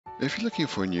If you're looking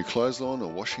for a new clothesline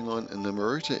or washing line in the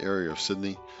Maroota area of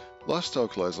Sydney, Lifestyle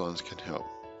Clotheslines can help.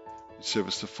 We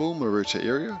service the full Maroota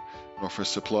area and offer a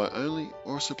supply only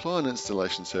or a supply and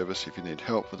installation service if you need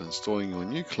help with installing your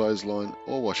new clothesline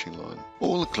or washing line.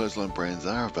 All the clothesline brands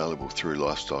are available through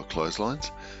Lifestyle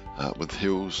Clotheslines, with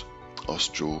Hills,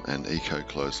 Austral and Eco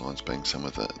Clotheslines being some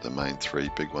of the main three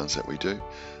big ones that we do,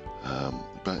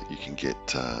 but you can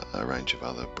get a range of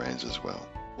other brands as well.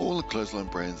 All the clothesline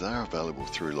brands are available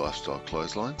through Lifestyle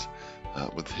Clotheslines,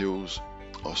 with Hills,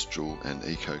 Austral and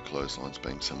Eco Clotheslines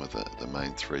being some of the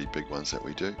main three big ones that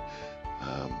we do,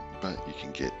 but you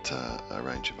can get a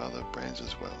range of other brands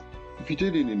as well. If you do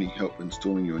need any help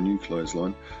installing your new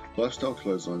clothesline, Lifestyle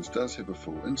Clotheslines does have a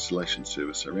full installation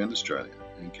service around Australia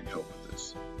and can help with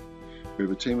this. We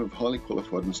have a team of highly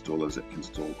qualified installers that can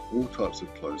install all types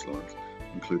of clotheslines,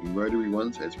 including rotary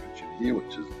ones as pictured here,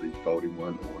 which is the folding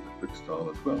one or the fixed style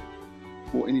as well,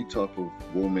 or any type of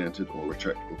wall mounted or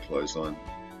retractable clothesline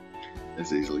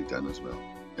is easily done as well.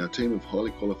 Our team of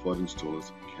highly qualified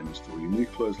installers can install your new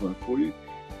clothesline for you,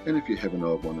 and if you have an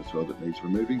old one as well that needs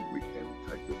removing, we can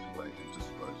take this away and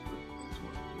dispose of it as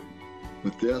well for you.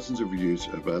 With thousands of reviews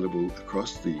available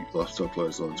across the Lifestyle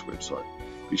Clotheslines website,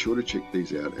 be sure to check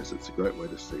these out, as it's a great way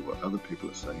to see what other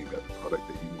people are saying about the product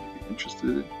that you may be interested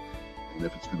in, and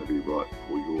if it's going to be right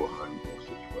for your home or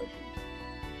situation.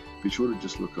 Be sure to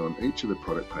just look on each of the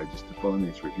product pages to find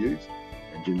these reviews,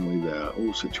 and generally they are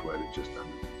all situated just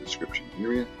under the description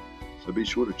area, so be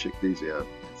sure to check these out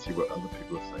and see what other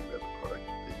people are saying about the product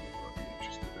that you might be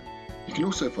interested in. You can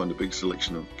also find a big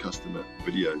selection of customer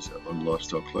videos on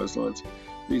Lifestyle Clotheslines.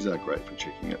 These are great for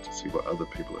checking out to see what other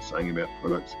people are saying about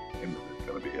products and if it's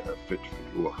going to be a fit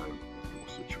for your home or your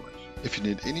situation. If you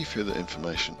need any further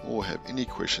information or have any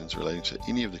questions relating to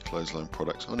any of the clothesline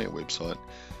products on our website,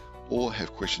 or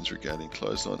have questions regarding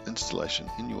clothesline installation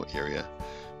in your area,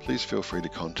 please feel free to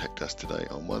contact us today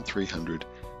on 1300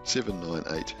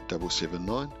 798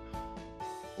 779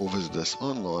 or visit us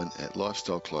online at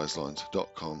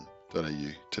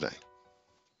lifestyleclotheslines.com.au today.